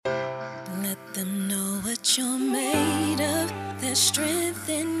what you're made of, there's strength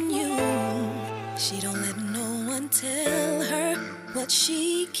in you. She don't let no one tell her what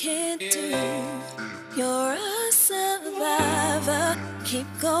she can't do. You're a survivor, keep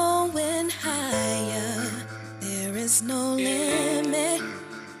going higher. There is no limit,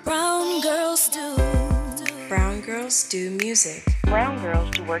 brown girls do. Brown girls do music. Brown girls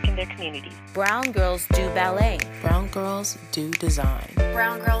do work in their communities. Brown girls do ballet. Brown girls do design.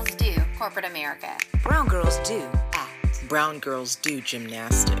 Brown girls do corporate America. Brown girls do act. Brown girls do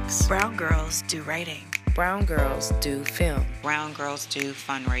gymnastics. Brown girls do writing. Brown girls do film. Brown girls do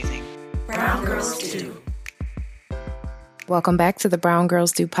fundraising. Brown girls do. Welcome back to the Brown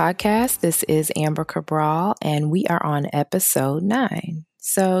Girls Do podcast. This is Amber Cabral, and we are on episode 9.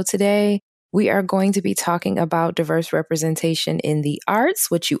 So today we are going to be talking about diverse representation in the arts,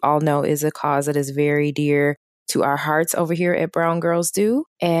 which you all know is a cause that is very dear to our hearts over here at Brown Girls Do.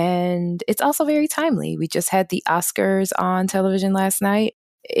 And it's also very timely. We just had the Oscars on television last night.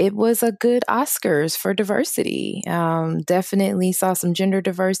 It was a good Oscars for diversity. Definitely saw some gender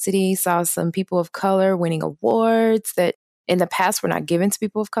diversity, saw some people of color winning awards that in the past were not given to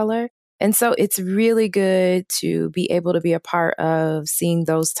people of color. And so it's really good to be able to be a part of seeing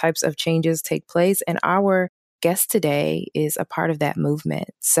those types of changes take place. And our guest today is a part of that movement.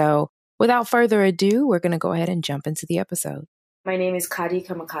 So without further ado, we're going to go ahead and jump into the episode. My name is Kadi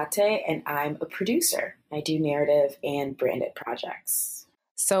Kamakate, and I'm a producer. I do narrative and branded projects.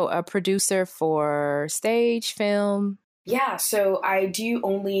 So a producer for stage, film? Yeah, so I do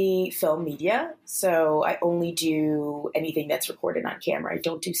only film media. So I only do anything that's recorded on camera. I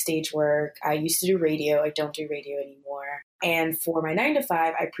don't do stage work. I used to do radio. I don't do radio anymore. And for my 9 to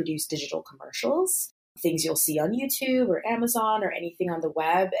 5, I produce digital commercials, things you'll see on YouTube or Amazon or anything on the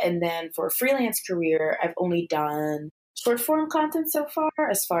web. And then for a freelance career, I've only done short form content so far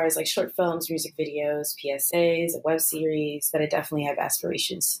as like short films, music videos, PSAs, a web series, but I definitely have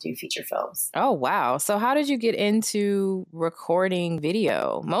aspirations to do feature films. Oh, wow. So how did you get into recording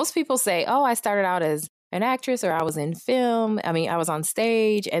video? Most people say, oh, I started out as an actress or I was in film. I mean, I was on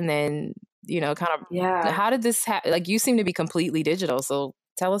stage and then, how did this happen? Like you seem to be completely digital. So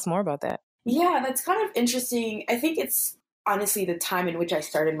tell us more about that. Yeah, that's kind of interesting. I think it's honestly the time in which I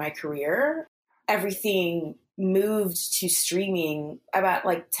started my career. Everything moved to streaming about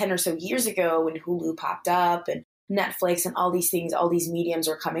like 10 or so years ago when Hulu popped up and Netflix and all these things, all these mediums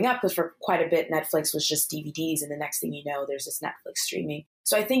were coming up, because for quite a bit, Netflix was just DVDs. And the next thing you know, there's this Netflix streaming.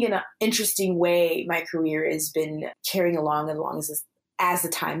 So I think in an interesting way, my career has been carrying along as the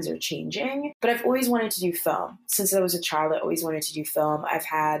times are changing. But I've always wanted to do film. Since I was a child, I always wanted to do film. I've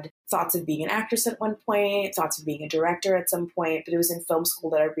had thoughts of being an actress at one point, thoughts of being a director at some point, but it was in film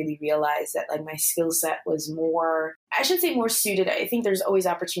school that I really realized that like my skill set was more, I shouldn't say more suited. I think there's always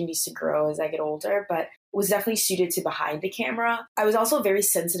opportunities to grow as I get older, but was definitely suited to behind the camera. I was also very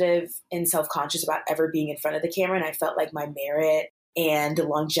sensitive and self-conscious about ever being in front of the camera, and I felt like my merit and the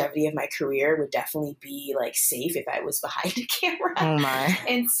longevity of my career would definitely be like safe if I was behind the camera. Oh my.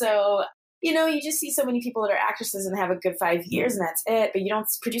 And so, you just see so many people that are actresses and have a good 5 years and that's it. But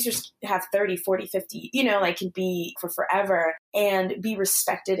producers have 30, 40, 50, can be for forever and be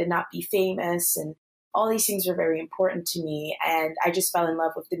respected and not be famous. And all these things were very important to me. And I just fell in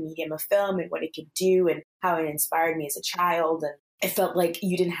love with the medium of film and what it could do and how it inspired me as a child. And it felt like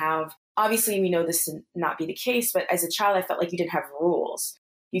you didn't have, obviously we know this to not be the case, but as a child, I felt like you didn't have rules.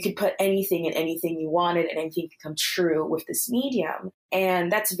 You could put anything in anything you wanted and anything could come true with this medium.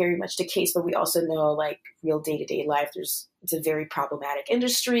 And that's very much the case. But we also know like real day-to-day life, it's a very problematic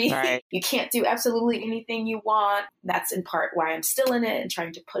industry. Right. You can't do absolutely anything you want. That's in part why I'm still in it and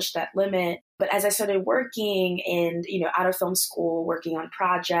trying to push that limit. But as I started working and, out of film school, working on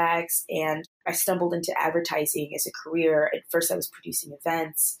projects, and I stumbled into advertising as a career. At first I was producing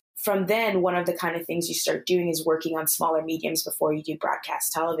events. From then, one of the kind of things you start doing is working on smaller mediums before you do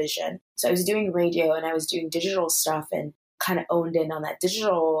broadcast television. So I was doing radio and I was doing digital stuff and kind of owned in on that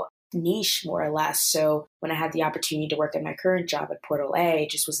digital niche more or less. So when I had the opportunity to work at my current job at Portal A, it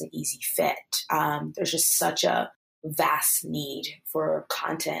just was an easy fit. There's just such a vast need for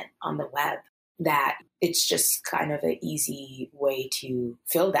content on the web that it's just kind of an easy way to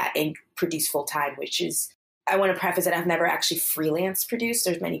fill that and produce full time, which is, I want to preface that I've never actually freelance produced.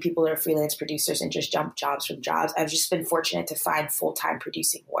 There's many people that are freelance producers and just jump jobs from jobs. I've just been fortunate to find full-time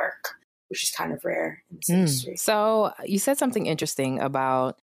producing work, which is kind of rare in this industry. So you said something interesting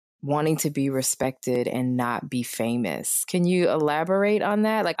about wanting to be respected and not be famous. Can you elaborate on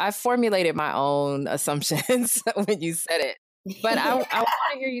that? Like I formulated my own assumptions when you said it, but I want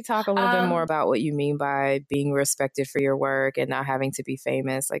to hear you talk a little bit more about what you mean by being respected for your work and not having to be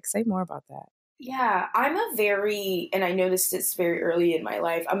famous. Like say more about that. Yeah, and I know this is very early in my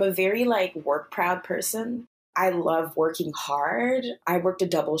life, I'm a very like work proud person. I love working hard. I worked a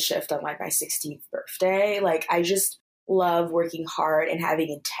double shift on like my 16th birthday. Like I just love working hard and having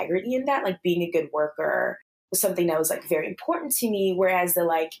integrity in that. Like being a good worker was something that was like very important to me. Whereas the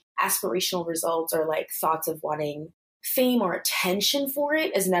like aspirational results or like thoughts of wanting fame or attention for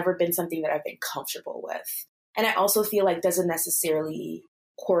it has never been something that I've been comfortable with. And I also feel like doesn't necessarily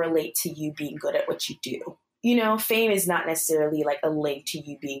correlate to you being good at what you do. You know, fame is not necessarily like a link to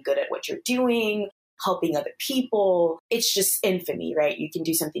you being good at what you're doing, helping other people. It's just infamy, right? You can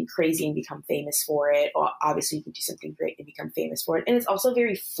do something crazy and become famous for it. Or obviously you can do something great and become famous for it. And it's also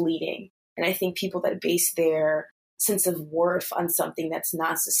very fleeting. And I think people that base their sense of worth on something that's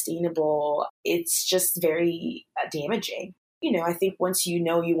not sustainable, it's just very damaging. You know, I think once you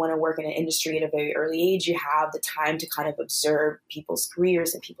know you want to work in an industry at a very early age, you have the time to kind of observe people's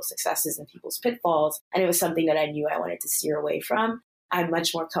careers and people's successes and people's pitfalls. And it was something that I knew I wanted to steer away from. I'm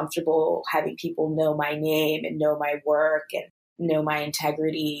much more comfortable having people know my name and know my work and know my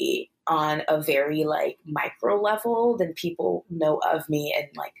integrity on a very like micro level than people know of me and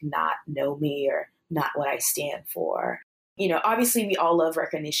like not know me or not what I stand for. You know, obviously we all love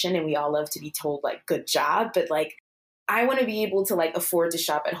recognition and we all love to be told like good job, but like I want to be able to like afford to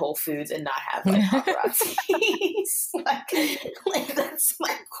shop at Whole Foods and not have like paparazzi. like that's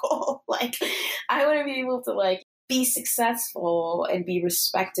my goal. Like I want to be able to like be successful and be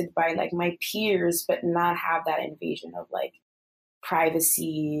respected by like my peers, but not have that invasion of like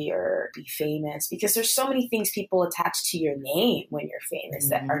privacy or be famous, because there's so many things people attach to your name when you're famous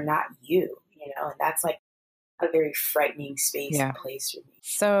that are not you know, and that's like a very frightening space and place for me.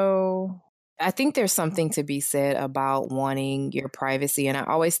 So I think there's something to be said about wanting your privacy. And I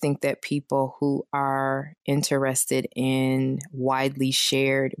always think that people who are interested in widely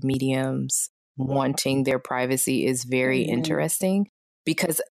shared mediums wanting their privacy is very interesting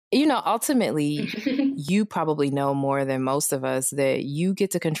because, you know, ultimately you probably know more than most of us that you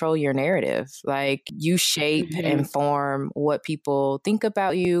get to control your narrative. Like you shape and form what people think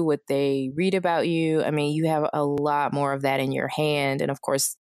about you, what they read about you. I mean, you have a lot more of that in your hand. And of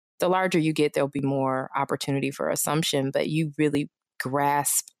course, the larger you get, there'll be more opportunity for assumption, but you really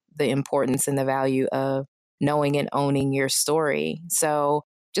grasp the importance and the value of knowing and owning your story. So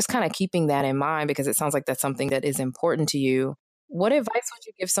just kind of keeping that in mind, because it sounds like that's something that is important to you. What advice would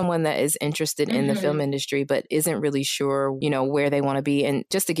you give someone that is interested in the film industry, but isn't really sure, you know, where they want to be? And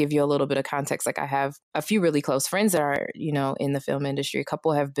just to give you a little bit of context, like I have a few really close friends that are, you know, in the film industry. A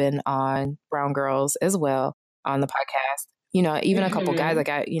couple have been on Brown Girls as well on the podcast. You know, even a couple guys, like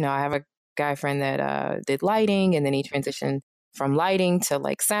I have a guy friend that did lighting, and then he transitioned from lighting to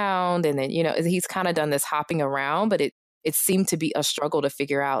like sound. And then, you know, he's kind of done this hopping around, but it seemed to be a struggle to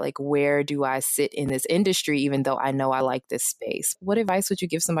figure out like, where do I sit in this industry, even though I know I like this space? What advice would you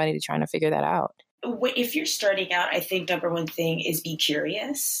give somebody trying to figure that out? If you're starting out, I think number one thing is be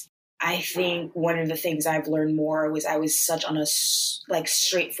curious. I think one of the things I've learned more was I was such on a like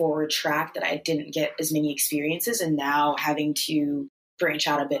straightforward track that I didn't get as many experiences, and now having to branch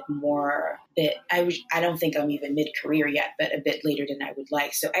out a bit more. I don't think I'm even mid-career yet, but a bit later than I would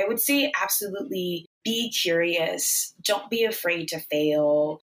like. So I would say absolutely be curious. Don't be afraid to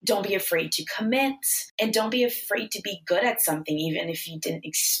fail. Don't be afraid to commit, and don't be afraid to be good at something, even if you didn't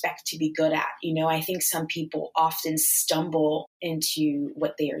expect to be good at. You know, I think some people often stumble into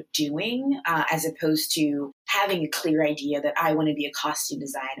what they are doing as opposed to having a clear idea that I want to be a costume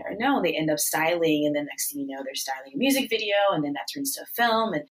designer. No, they end up styling, and the next thing you know, they're styling a music video, and then that turns to a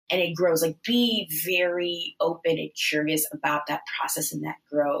film, and it grows. Like, be very open and curious about that process and that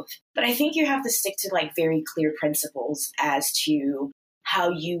growth. But I think you have to stick to like very clear principles as to how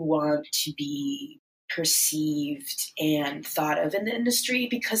you want to be perceived and thought of in the industry,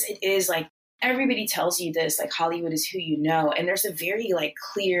 because it is like everybody tells you this, like Hollywood is who you know. And there's a very like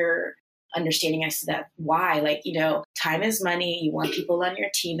clear understanding as to that why, like, you know, time is money. You want people on your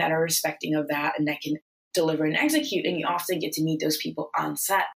team that are respecting of that and that can deliver and execute. And you often get to meet those people on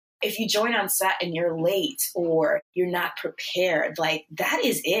set. If you join on set and you're late or you're not prepared, like that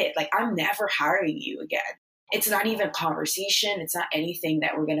is it. Like, I'm never hiring you again. It's not even a conversation. It's not anything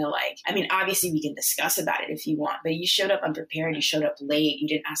that we're going to like, I mean, obviously we can discuss about it if you want, but you showed up unprepared, you showed up late, you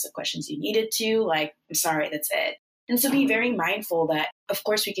didn't ask the questions you needed to, like, I'm sorry, that's it. And so be very mindful that, of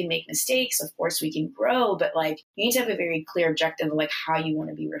course, we can make mistakes, of course we can grow, but like, you need to have a very clear objective of like how you want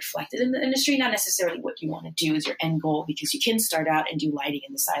to be reflected in the industry, not necessarily what you want to do as your end goal, because you can start out and do lighting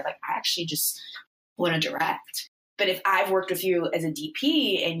on the side. Like, I actually just want to direct. But if I've worked with you as a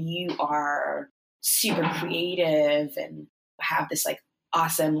DP and you are super creative and have this like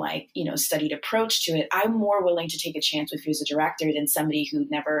awesome, like, studied approach to it, I'm more willing to take a chance with you as a director than somebody who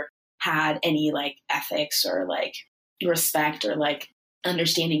never had any like ethics or like respect or like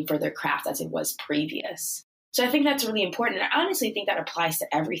understanding for their craft as it was previous. So I think that's really important. And I honestly think that applies to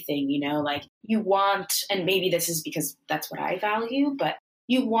everything, like you want, and maybe this is because that's what I value, but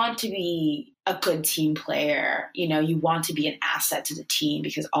you want to be a good team player. You want to be an asset to the team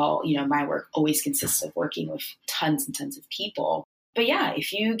because my work always consists of working with tons and tons of people. But yeah,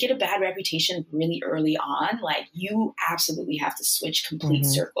 if you get a bad reputation really early on, like you absolutely have to switch complete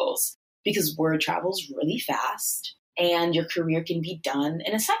circles because word travels really fast and your career can be done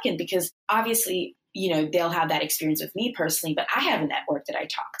in a second because obviously, they'll have that experience with me personally, but I have a network that I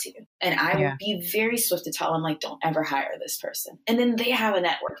talk to and I will be very swift to tell them like, don't ever hire this person. And then they have a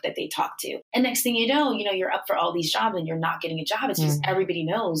network that they talk to. And next thing you know, you're up for all these jobs and you're not getting a job. It's just everybody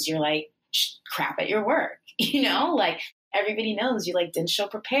knows you're like crap at your work, like everybody knows you like didn't show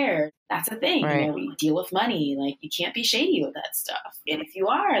prepared. That's the thing. Right. We deal with money. Like you can't be shady with that stuff. And if you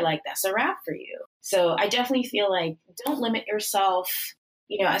are, like that's a wrap for you. So I definitely feel like don't limit yourself,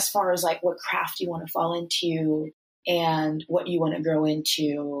 as far as like what craft you want to fall into and what you want to grow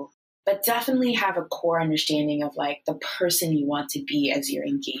into, but definitely have a core understanding of like the person you want to be as you're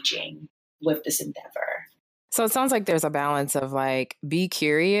engaging with this endeavor. So it sounds like there's a balance of like, be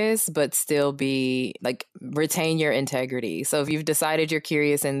curious, but still be like, retain your integrity. So if you've decided you're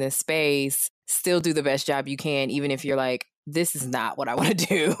curious in this space, still do the best job you can, even if you're like, this is not what I want to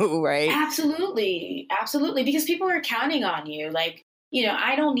do, right? Absolutely. Absolutely. Because people are counting on you. Like,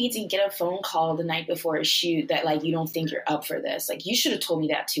 I don't need to get a phone call the night before a shoot that like, you don't think you're up for this. Like you should have told me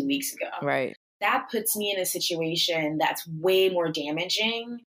that 2 weeks ago. Right. That puts me in a situation that's way more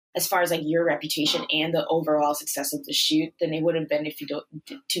damaging as far as like your reputation and the overall success of the shoot than it would have been if you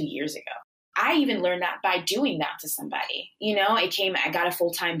did 2 years ago. I even learned that by doing that to somebody. I got a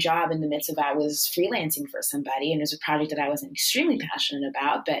full-time job in the midst of I was freelancing for somebody and it was a project that I wasn't extremely passionate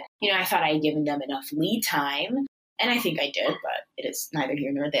about, but I thought I had given them enough lead time. And I think I did, but it is neither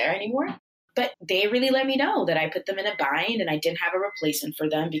here nor there anymore. But they really let me know that I put them in a bind and I didn't have a replacement for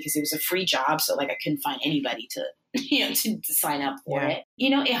them because it was a free job. So like I couldn't find anybody to, to sign up for it.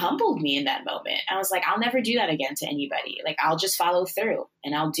 It humbled me in that moment. I was like, I'll never do that again to anybody. Like I'll just follow through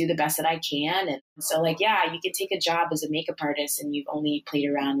and I'll do the best that I can. And so like, yeah, you can take a job as a makeup artist and you've only played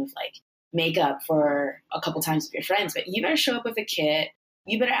around with like makeup for a couple times with your friends, but you better show up with a kit.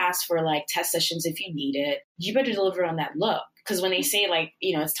 You better ask for like test sessions if you need it. You better deliver on that look. Because when they say like,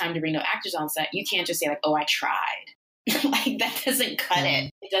 it's time to bring no actors on set, you can't just say like, oh, I tried. Like that doesn't cut it.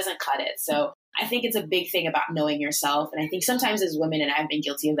 It doesn't cut it. So I think it's a big thing about knowing yourself. And I think sometimes as women, and I've been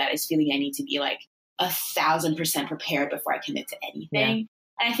guilty of that, is feeling I need to be like 1,000% prepared before I commit to anything. Yeah.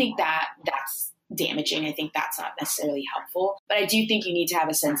 And I think that's damaging. I think that's not necessarily helpful. But I do think you need to have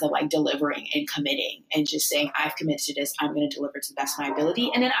a sense of like delivering and committing and just saying, I've committed to this. I'm going to deliver to the best of my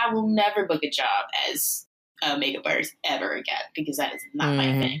ability. And then I will never book a job as a makeup artist ever again because that is not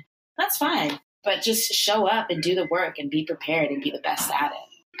my thing. That's fine. But just show up and do the work and be prepared and be the best at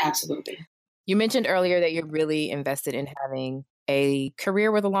it. Absolutely. You mentioned earlier that you're really invested in having a career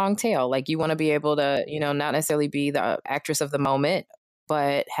with a long tail. Like you want to be able to, not necessarily be the actress of the moment,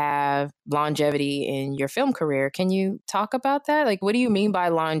 but have longevity in your film career. Can you talk about that? Like, what do you mean by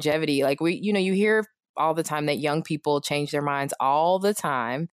longevity? Like you hear all the time that young people change their minds all the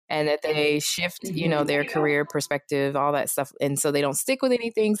time and that they shift, their career perspective, all that stuff. And so they don't stick with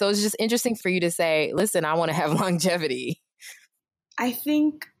anything. So it's just interesting for you to say, listen, I want to have longevity. I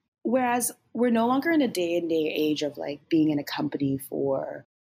think whereas we're no longer in a day and age of like being in a company for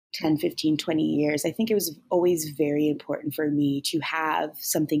 10, 15, 20 years, I think it was always very important for me to have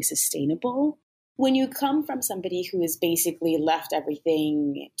something sustainable. When you come from somebody who has basically left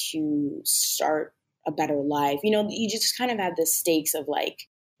everything to start a better life, you just kind of have the stakes of like,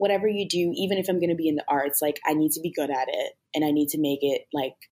 whatever you do, even if I'm going to be in the arts, like I need to be good at it and I need to make it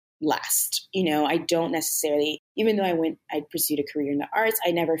like last. I don't necessarily, even though I pursued a career in the arts, I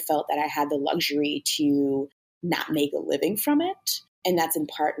never felt that I had the luxury to not make a living from it. And that's in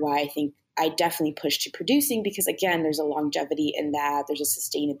part why I think I definitely pushed to producing because, again, there's a longevity in that. There's a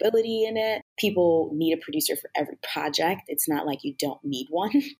sustainability in it. People need a producer for every project. It's not like you don't need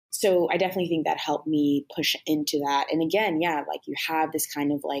one. So I definitely think that helped me push into that. And again, yeah, like you have this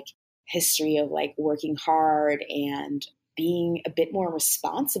kind of like history of like working hard and being a bit more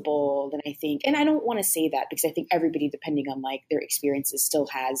responsible than I think. And I don't want to say that because I think everybody, depending on like their experiences, still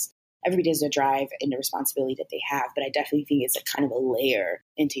has everybody has a drive and a responsibility that they have. But I definitely think it's a kind of a layer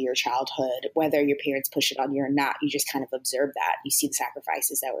into your childhood, whether your parents push it on you or not. You just kind of observe that. You see the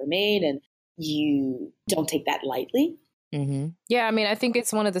sacrifices that were made and you don't take that lightly. Yeah, I mean, I think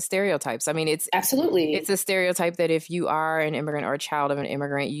it's one of the stereotypes. I mean, it's absolutely, it's a stereotype that if you are an immigrant or a child of an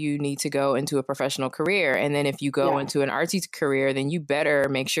immigrant, you need to go into a professional career. And then if you go into an artsy career, then you better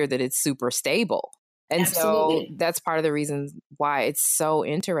make sure that it's super stable. And so that's part of the reason why it's so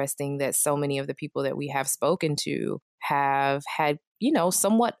interesting that so many of the people that we have spoken to have had, you know,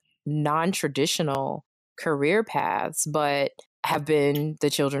 somewhat non-traditional career paths, but have been the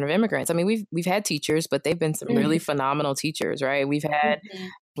children of immigrants. I mean, we've had teachers, but they've been some really phenomenal teachers, right? We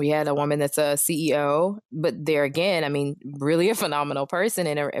had a woman that's a CEO, but there again, I mean, really a phenomenal person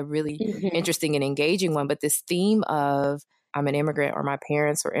and a really interesting and engaging one. But this theme of I'm an immigrant or my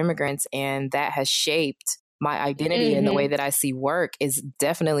parents were immigrants and that has shaped my identity and the way that I see work is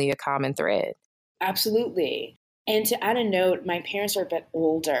definitely a common thread. Absolutely. And to add a note, my parents are a bit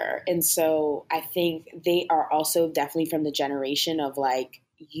older. And so I think they are also definitely from the generation of like,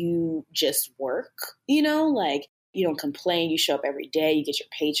 you just work, you know, like you don't complain, you show up every day, you get your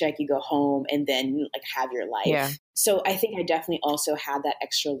paycheck, you go home and then you like have your life. Yeah. So I think I definitely also had that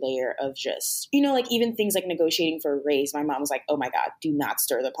extra layer of just, you know, like even things like negotiating for a raise. My mom was like, oh my God, do not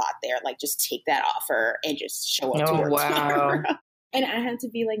stir the pot there. Like just take that offer and just show up to work tomorrow. And I had to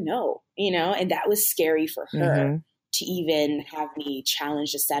be like, no, you know, and that was scary for her to even have me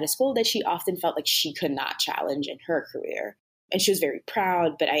challenge the status quo that she often felt like she could not challenge in her career. And she was very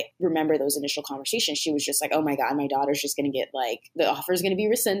proud. But I remember those initial conversations. She was just like, oh my God, my daughter's just going to get like, the offer is going to be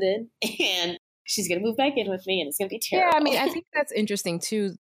rescinded and she's going to move back in with me and it's going to be terrible. Yeah, I mean, I think that's interesting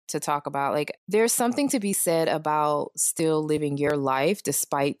too to talk about. Like, there's something to be said about still living your life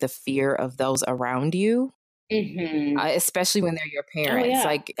despite the fear of those around you. Especially when they're your parents. Oh, yeah.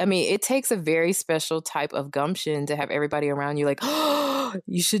 Like, I mean, it takes a very special type of gumption to have everybody around you like, oh,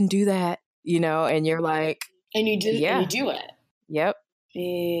 you shouldn't do that, you know? And you're like, and you do, and you do it. Yep.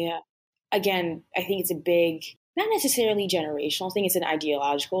 Yeah. Again, I think it's a big, not necessarily generational thing. It's an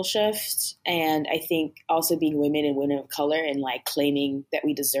ideological shift. And I think also being women and women of color and like claiming that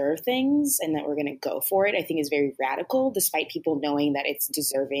we deserve things and that we're going to go for it, I think is very radical, despite people knowing that it's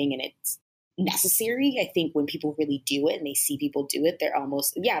deserving and it's necessary. I think when people really do it and they see people do it, they're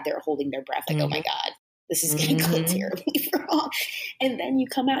almost, they're holding their breath like, oh my God, this is going to go terribly wrong. And then you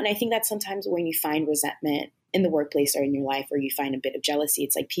come out. And I think that sometimes when you find resentment in the workplace or in your life, or you find a bit of jealousy,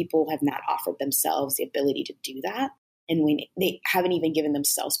 it's like people have not offered themselves the ability to do that. And when they haven't even given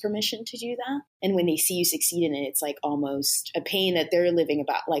themselves permission to do that. And when they see you succeed in it, it's like almost a pain that they're living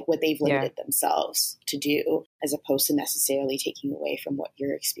about like what they've limited themselves to do, as opposed to necessarily taking away from what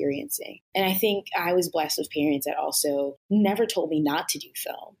you're experiencing. And I think I was blessed with parents that also never told me not to do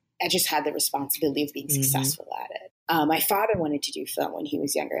film. I just had the responsibility of being successful at it. My father wanted to do film when he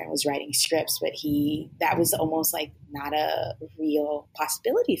was younger and was writing scripts, but that was almost like not a real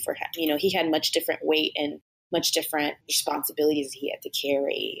possibility for him. You know, he had much different weight and much different responsibilities he had to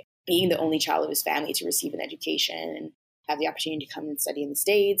carry, being the only child of his family to receive an education and have the opportunity to come and study in the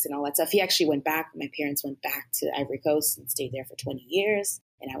States and all that stuff. He actually went back. My parents went back to Ivory Coast and stayed there for 20 years.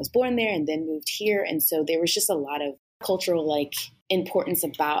 And I was born there and then moved here. And so there was just a lot of cultural like importance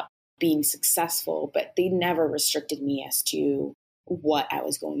about being successful, but they never restricted me as to what I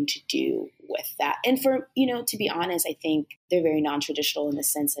was going to do with that. And for, you know, to be honest, I think they're very non-traditional in the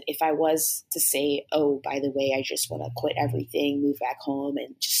sense that if I was to say, oh, by the way, I just want to quit everything, move back home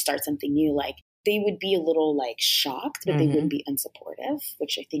and just start something new, like they would be a little like shocked, but they wouldn't be unsupportive,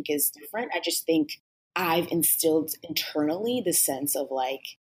 which I think is different. I just think I've instilled internally the sense of like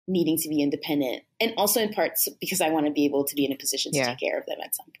needing to be independent, and also in parts because I want to be able to be in a position to take care of them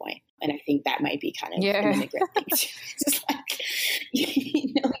at some point. And I think that might be kind of an immigrant thing too. Just like,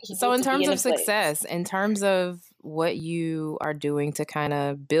 you know, so in terms of success, in terms of what you are doing to kind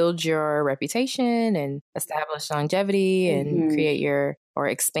of build your reputation and establish longevity and create or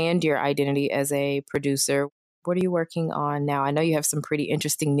expand your identity as a producer, what are you working on now? I know you have some pretty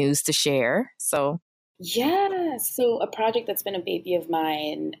interesting news to share. Yeah. So a project that's been a baby of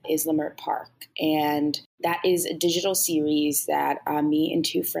mine is Leimert Park. And that is a digital series that me and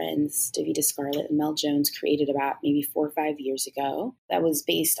two friends, Davida Scarlett and Mel Jones, created about maybe 4 or 5 years ago. That was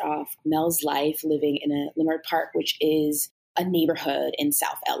based off Mel's life living in a Leimert Park, which is a neighborhood in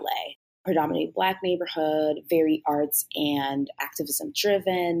South LA. Predominantly Black neighborhood, very arts and activism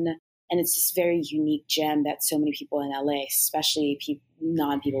driven. And it's this very unique gem that so many people in LA, especially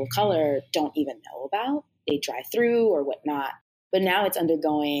non-people of color, don't even know about. They drive through or whatnot. But now it's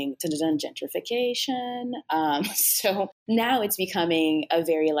undergoing gentrification. So now it's becoming a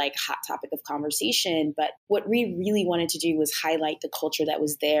very like hot topic of conversation. But what we really wanted to do was highlight the culture that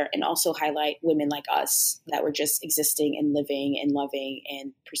was there and also highlight women like us that were just existing and living and loving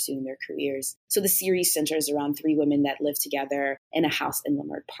and pursuing their careers. So the series centers around 3 women that live together in a house in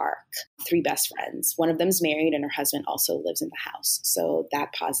Leimert Park, 3 best friends. One of them's married and her husband also lives in the house. So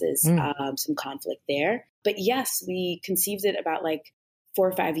that causes some conflict there. But yes, we conceived it about like 4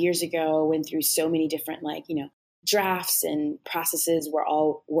 or 5 years ago, went through so many different like, drafts and processes. We're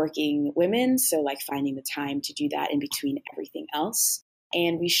all working women. So like finding the time to do that in between everything else.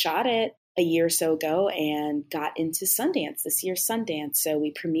 And we shot it a year or so ago and got into Sundance, this year's Sundance. So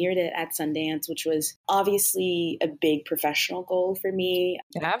we premiered it at Sundance, which was obviously a big professional goal for me.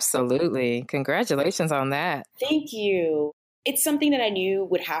 Absolutely. Congratulations on that. Thank you. It's something that I knew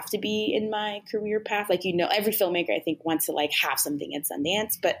would have to be in my career path. Like, every filmmaker, I think, wants to like have something at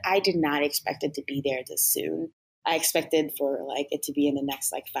Sundance, but I did not expect it to be there this soon. I expected for like it to be in the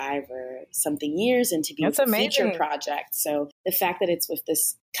next like 5 or something years and to be a feature project. So the fact that it's with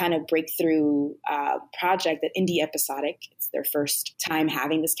this kind of breakthrough project at Indie Episodic, it's their first time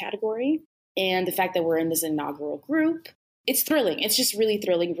having this category. And the fact that we're in this inaugural group, it's thrilling. It's just really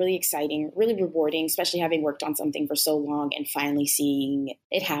thrilling, really exciting, really rewarding, especially having worked on something for so long and finally seeing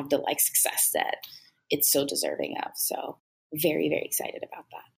it have the like success that it's so deserving of. So very, very excited about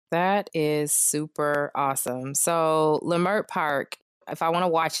that. That is super awesome. So Leimert Park, if I want to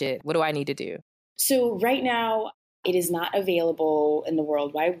watch it, what do I need to do? So right now, it is not available in the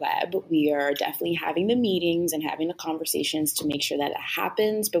World Wide Web. We are definitely having the meetings and having the conversations to make sure that it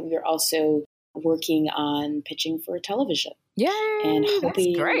happens, but we are also working on pitching for television. Yay! And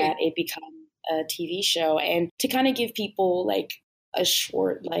hoping that it becomes a TV show. And to kind of give people like a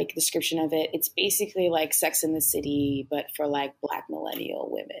short like description of it, it's basically like Sex and the City, but for like Black millennial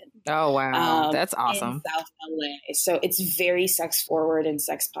women. Oh, wow. That's awesome. In South LA. So it's very sex forward and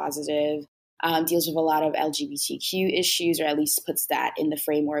sex positive. Deals with a lot of LGBTQ issues, or at least puts that in the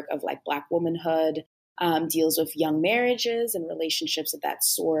framework of like Black womanhood. Deals with young marriages and relationships of that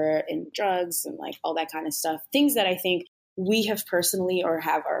sort, and drugs and like all that kind of stuff. Things that I think we have personally or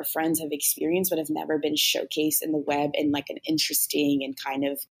have our friends have experienced, but have never been showcased in the web in like an interesting and kind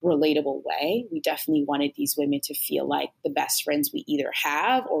of relatable way. We definitely wanted these women to feel like the best friends we either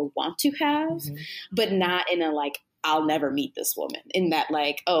have or want to have, but not in a like, I'll never meet this woman, in that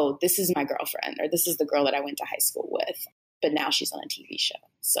like, oh, this is my girlfriend, or this is the girl that I went to high school with, but now she's on a TV show.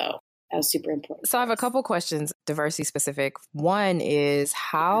 So that was super important. So I have a couple questions, diversity specific. One is,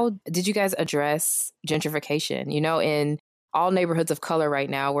 how did you guys address gentrification? In all neighborhoods of color right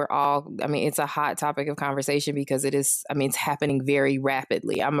now, it's a hot topic of conversation because it's happening very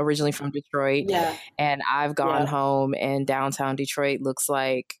rapidly. I'm originally from Detroit, and I've gone home, and downtown Detroit looks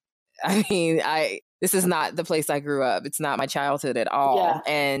like, this is not the place I grew up. It's not my childhood at all. Yeah.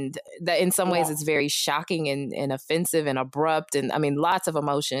 And that in some ways it's very shocking and offensive and abrupt. And lots of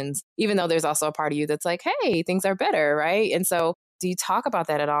emotions, even though there's also a part of you that's like, hey, things are better, right? And so do you talk about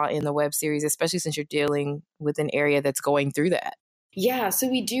that at all in the web series, especially since you're dealing with an area that's going through that? Yeah, so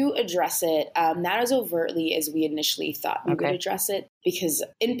we do address it, not as overtly as we initially thought we would address it, because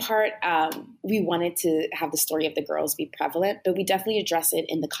in part, we wanted to have the story of the girls be prevalent, but we definitely address it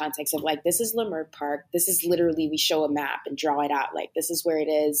in the context of like, this is Leimert Park. This is literally, we show a map and draw it out. Like, this is where it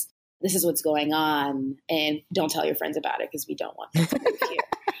is. This is what's going on. And don't tell your friends about it because we don't want them to move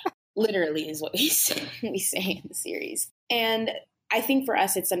here. Literally is what we say in the series. And I think for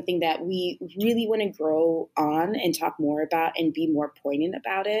us, it's something that we really want to grow on and talk more about and be more poignant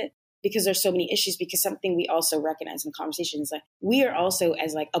about it, because there's so many issues. Because something we also recognize in conversations, like we are also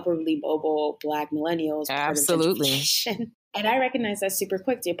as like upwardly mobile Black millennials. Absolutely. And I recognize that super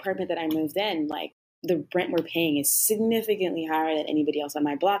quick. The apartment that I moved in, like the rent we're paying is significantly higher than anybody else on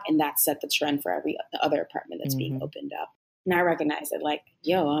my block. And that set the trend for every other apartment that's being opened up. And I recognize that, like,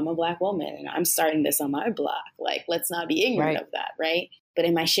 yo, I'm a Black woman and I'm starting this on my block. Like, let's not be ignorant of that, right? But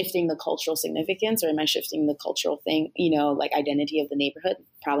am I shifting the cultural significance, or am I shifting the cultural thing, like identity of the neighborhood?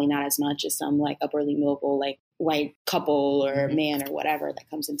 Probably not as much as some like upwardly mobile, like white couple or man or whatever that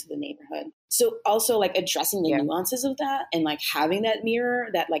comes into the neighborhood. So also like addressing the nuances of that and like having that mirror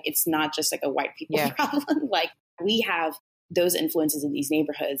that like, it's not just like a white people problem. Like we have those influences in these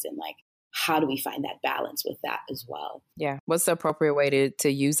neighborhoods, and like, how do we find that balance with that as well? Yeah. What's the appropriate way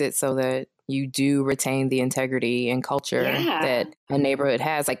to use it so that you do retain the integrity and culture that a neighborhood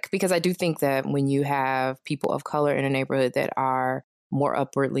has? Like, because I do think that when you have people of color in a neighborhood that are more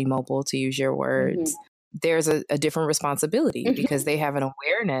upwardly mobile, to use your words, there's a different responsibility because they have an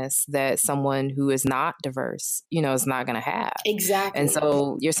awareness that someone who is not diverse, is not going to have. Exactly. And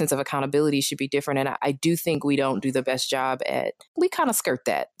so your sense of accountability should be different. And I do think we don't do the best job we kind of skirt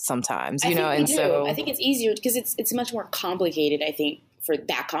that sometimes, So I think it's easier because it's much more complicated, I think, for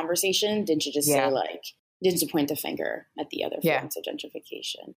that conversation than to just say than to point the finger at the other forms of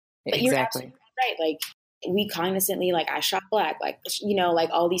gentrification. But you're absolutely right. Like, we cognizantly, like, I shop Black, like, like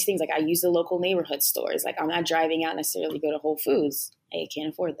all these things. Like, I use the local neighborhood stores. Like, I'm not driving out necessarily to go to Whole Foods. I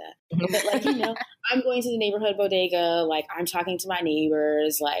can't afford that. But, like, I'm going to the neighborhood bodega. Like, I'm talking to my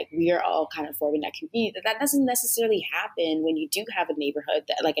neighbors. Like, we are all kind of forming that community. That doesn't necessarily happen when you do have a neighborhood,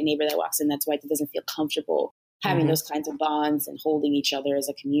 like a neighbor that walks in that's white that doesn't feel comfortable having those kinds of bonds and holding each other as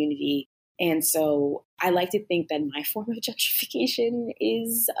a community. And so I like to think that my form of gentrification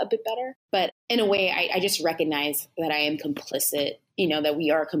is a bit better. But in a way, I just recognize that I am complicit, that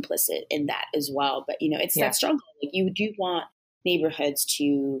we are complicit in that as well. But, it's that struggle. Like, you do want neighborhoods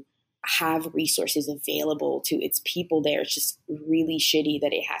to have resources available to its people there. It's just really shitty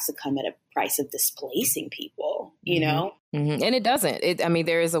that it has to come at a price of displacing people, And it doesn't.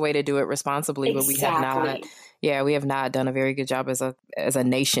 There is a way to do it responsibly, but we have not. Yeah, we have not done a very good job as a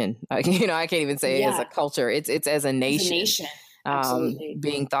nation. I can't even say as a culture. It's as a nation.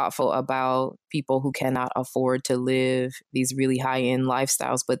 Being thoughtful about people who cannot afford to live these really high-end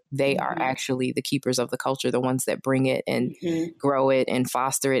lifestyles, but they are actually the keepers of the culture, the ones that bring it and grow it and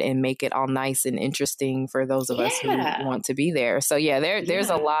foster it and make it all nice and interesting for those of us who want to be there. So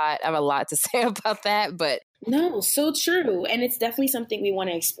there's a lot. I have a lot to say about that, but no, so true. And it's definitely something we want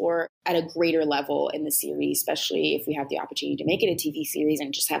to explore at a greater level in the series, especially if we have the opportunity to make it a TV series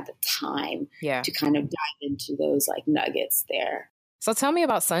and just have the time to kind of dive into those like nuggets there. So tell me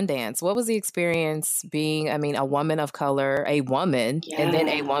about Sundance. What was the experience being, a woman of color, and then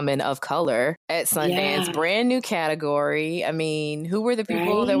a woman of color at Sundance? Yeah. Brand new category. Who were the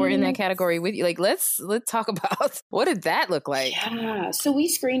people that were in that category with you? Like, let's talk about what did that look like? Yeah. So we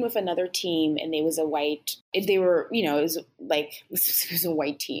screened with another team, and it was a white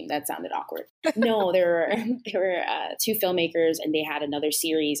team. That sounded awkward. No, there were two filmmakers, and they had another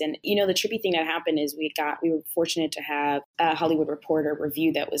series. And the trippy thing that happened is we were fortunate to have a Hollywood Reporter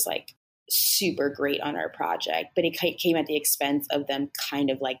review that was like super great on our project, but it came at the expense of them kind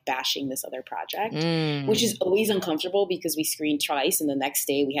of like bashing this other project, which is always uncomfortable because we screened twice and the next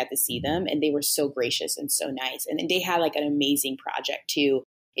day we had to see them, and they were so gracious and so nice. And they had like an amazing project too.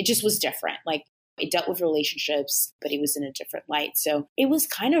 It just was different. Like, it dealt with relationships, but it was in a different light. So it was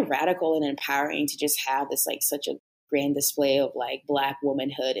kind of radical and empowering to just have this like such a grand display of like Black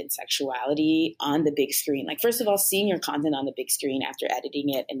womanhood and sexuality on the big screen. Like, first of all, seeing your content on the big screen after editing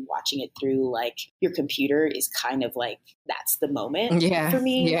it and watching it through like your computer is kind of like, that's the moment for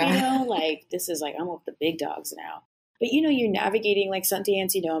me, like this is like, I'm with the big dogs now. But, you're navigating like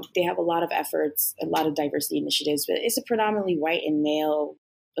Sundance, they have a lot of efforts, a lot of diversity initiatives, but it's a predominantly white and male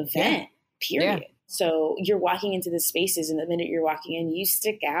event, period. Yeah. So you're walking into the spaces, and the minute you're walking in, you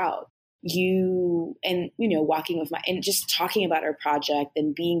stick out. Walking with and just talking about our project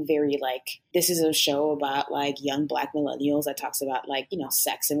and being very like, this is a show about like young Black millennials that talks about like,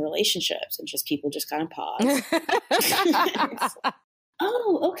 sex and relationships, and just people just kind of pause.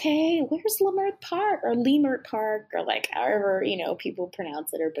 Oh, okay. Where's Leimert Park or like however, people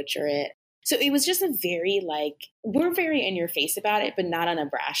pronounce it or butcher it. So it was just a very like, we're very in your face about it, but not on a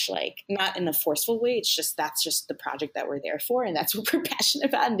brash, like not in a forceful way. It's just, that's just the project that we're there for. And that's what we're passionate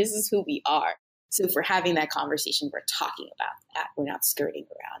about. And this is who we are. So if we're having that conversation, we're talking about that. We're not skirting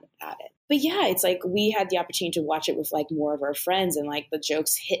around about it. But yeah, it's like we had the opportunity to watch it with like more of our friends, and like the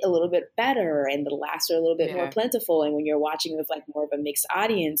jokes hit a little bit better and the laughs are a little bit more plentiful. And when you're watching with like more of a mixed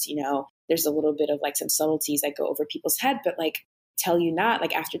audience, there's a little bit of like some subtleties that go over people's head, but like, tell you not,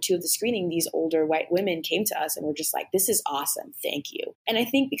 like after two of the screening, these older white women came to us and were just like, this is awesome. Thank you. And I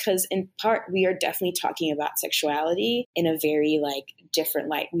think because in part, we are definitely talking about sexuality in a very like different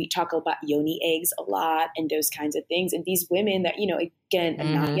light. We talk about yoni eggs a lot and those kinds of things. And these women that, again, are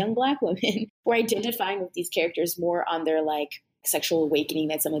not young Black women, we're identifying with these characters more on their like sexual awakening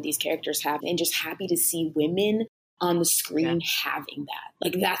that some of these characters have, and just happy to see women on the screen having that.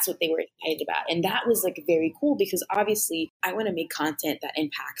 Like, that's what they were excited about. And that was like very cool because obviously I want to make content that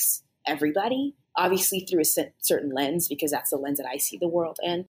impacts everybody, obviously through a certain lens, because that's the lens that I see the world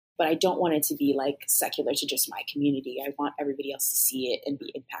in. But I don't want it to be like secular to just my community. I want everybody else to see it and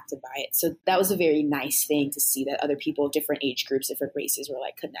be impacted by it. So that was a very nice thing to see that other people, different age groups, different races were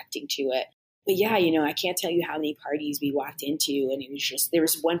like connecting to it. But yeah, I can't tell you how many parties we walked into, and it was just, there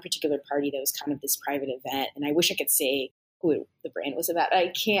was one particular party that was kind of this private event. And I wish I could say who the brand was about. I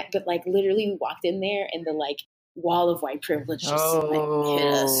can't, but like literally we walked in there and the like wall of white privilege just like hit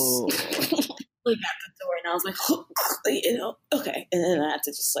us like at the door. And I was like, okay. And then I had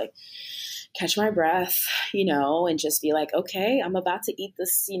to just like catch my breath, and just be like, okay, I'm about to eat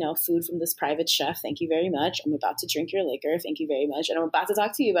this, food from this private chef. Thank you very much. I'm about to drink your liquor. Thank you very much. And I'm about to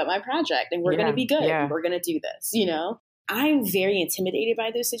talk to you about my project and we're going to be good. And we're going to do this, I'm very intimidated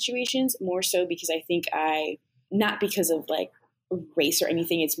by those situations, more so because I think not because of like race or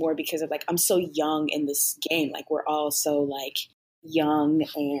anything. It's more because of like, I'm so young in this game. Like we're all so like young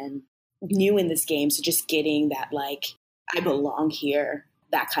and new in this game. So just getting that, like, I belong here,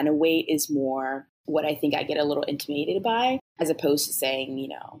 that kind of weight is more what I think I get a little intimidated by, as opposed to saying,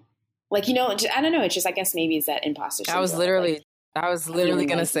 I don't know. It's just, I guess maybe it's that imposter syndrome. I was literally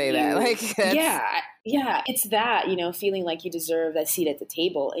going to say that. Like, yeah, it's that, feeling like you deserve that seat at the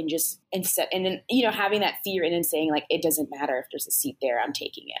table and then, having that fear and then saying like, it doesn't matter if there's a seat there, I'm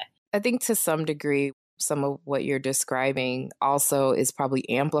taking it. I think to some degree, some of what you're describing also is probably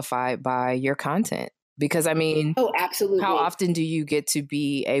amplified by your content. Because I mean, oh, absolutely. How often do you get to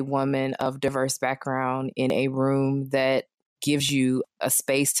be a woman of diverse background in a room that gives you a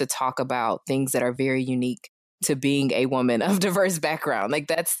space to talk about things that are very unique to being a woman of diverse background? Like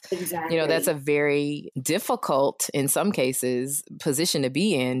that's, exactly. That's a very difficult, in some cases, position to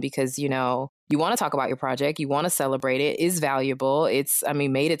be in because, you want to talk about your project, you want to celebrate it, is valuable.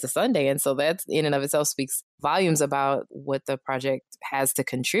 Made it to Sunday. And so that in and of itself speaks volumes about what the project has to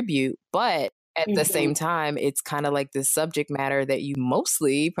contribute. But at the same time, it's kind of like this subject matter that you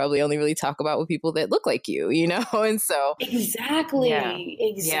mostly probably only really talk about with people that look like you, And so exactly.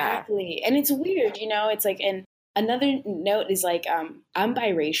 And it's weird, it's like, and another note is like, I'm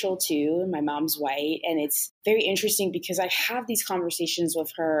biracial too, and my mom's white, and it's very interesting because I have these conversations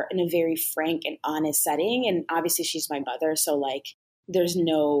with her in a very frank and honest setting, and obviously she's my mother, so like there's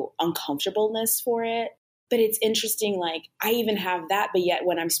no uncomfortableness for it. But it's interesting, like, I even have that, but yet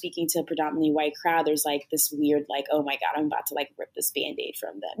when I'm speaking to a predominantly white crowd, there's like this weird, like, oh my God, I'm about to like rip this Band-Aid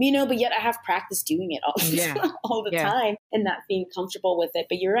from them, but yet I have practiced doing it all the time and not being comfortable with it.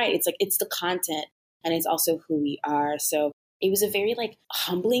 But you're right. It's like, it's the content and it's also who we are. So it was a very like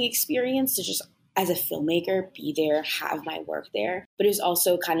humbling experience to just, as a filmmaker, be there, have my work there. But it was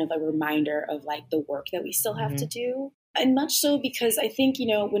also kind of a reminder of like the work that we still have to do. And much so because I think,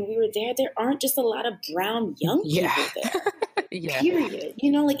 when we were there aren't just a lot of brown young people there. Period.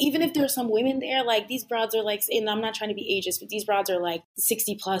 Like even if there's some women there, like these broads are like, and I'm not trying to be ageist, but these broads are like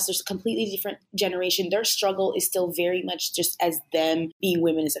 60 plus. There's a completely different generation. Their struggle is still very much just as them being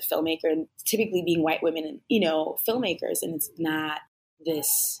women as a filmmaker and typically being white women and, filmmakers. And it's not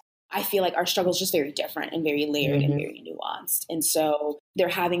this. I feel like our struggle is just very different and very layered and very nuanced. And so they're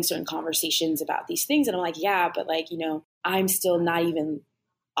having certain conversations about these things. And I'm like, yeah, but like, I'm still not even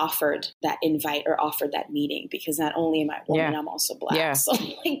offered that invite or offered that meeting because not only am I a woman, I'm also Black. Yeah. So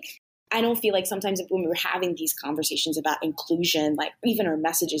like, I don't feel like sometimes when we're having these conversations about inclusion, like even our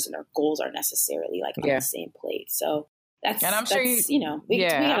messages and our goals aren't necessarily like on the same plate. So that's, and I'm sure I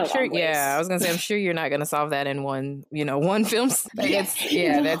was gonna say, I'm sure you're not gonna solve that in one film.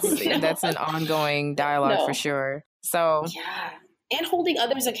 That's an ongoing dialogue for sure. So and holding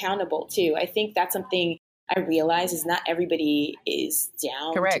others accountable too. I think that's something I realize is not everybody is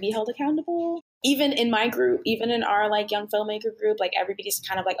down to be held accountable. Even in my group, even in our like young filmmaker group, like everybody's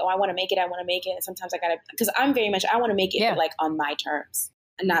kind of like, oh, I want to make it. And sometimes I gotta, because I'm very much, I want to make it, but like on my terms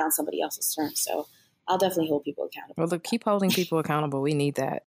and not on somebody else's terms. So I'll definitely hold people accountable. Well, look, keep holding people accountable. We need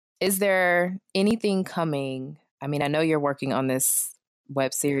that. Is there anything coming? I mean, I know you're working on this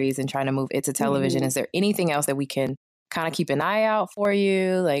web series and trying to move it to television. Is there anything else that we can kind of keep an eye out for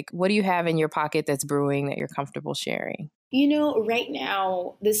you? Like, what do you have in your pocket that's brewing that you're comfortable sharing? Right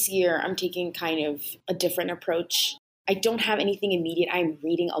now, this year, I'm taking kind of a different approach. I don't have anything immediate. I'm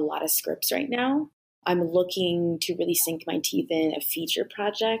reading a lot of scripts right now. I'm looking to really sink my teeth in a feature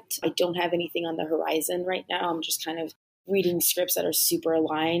project. I don't have anything on the horizon right now. I'm just kind of reading scripts that are super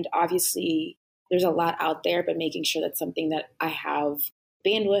aligned. Obviously, there's a lot out there, but making sure that's something that I have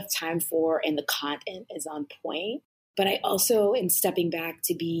bandwidth, time for, and the content is on point. But I also am stepping back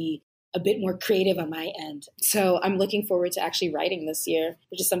to be a bit more creative on my end. So I'm looking forward to actually writing this year,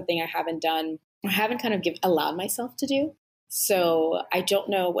 which is something I haven't done, or haven't kind of allowed myself to do. So I don't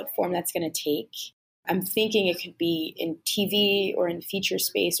know what form that's going to take. I'm thinking it could be in TV or in feature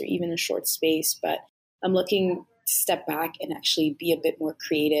space or even a short space, but I'm looking to step back and actually be a bit more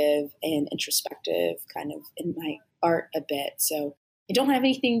creative and introspective kind of in my art a bit. So I don't have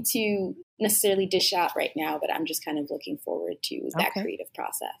anything to necessarily dish out right now, but I'm just kind of looking forward to that creative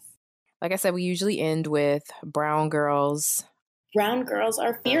process. Like I said, we usually end with brown girls. Brown girls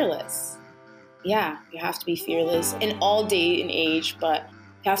are fearless. Yeah, you have to be fearless in all day and age, but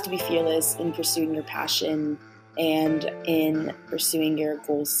you have to be fearless in pursuing your passion and in pursuing your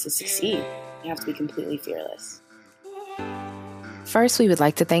goals to succeed. You have to be completely fearless. First, we would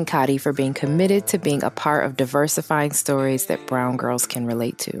like to thank Kadi for being committed to being a part of diversifying stories that brown girls can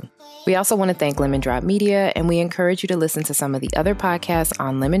relate to. We also want to thank Lemon Drop Media, and we encourage you to listen to some of the other podcasts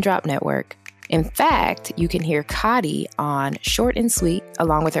on Lemon Drop Network. In fact, you can hear Kadi on Short and Sweet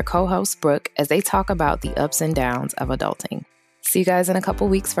along with her co-host Brooke as they talk about the ups and downs of adulting. See you guys in a couple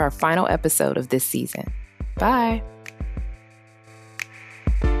weeks for our final episode of this season. Bye.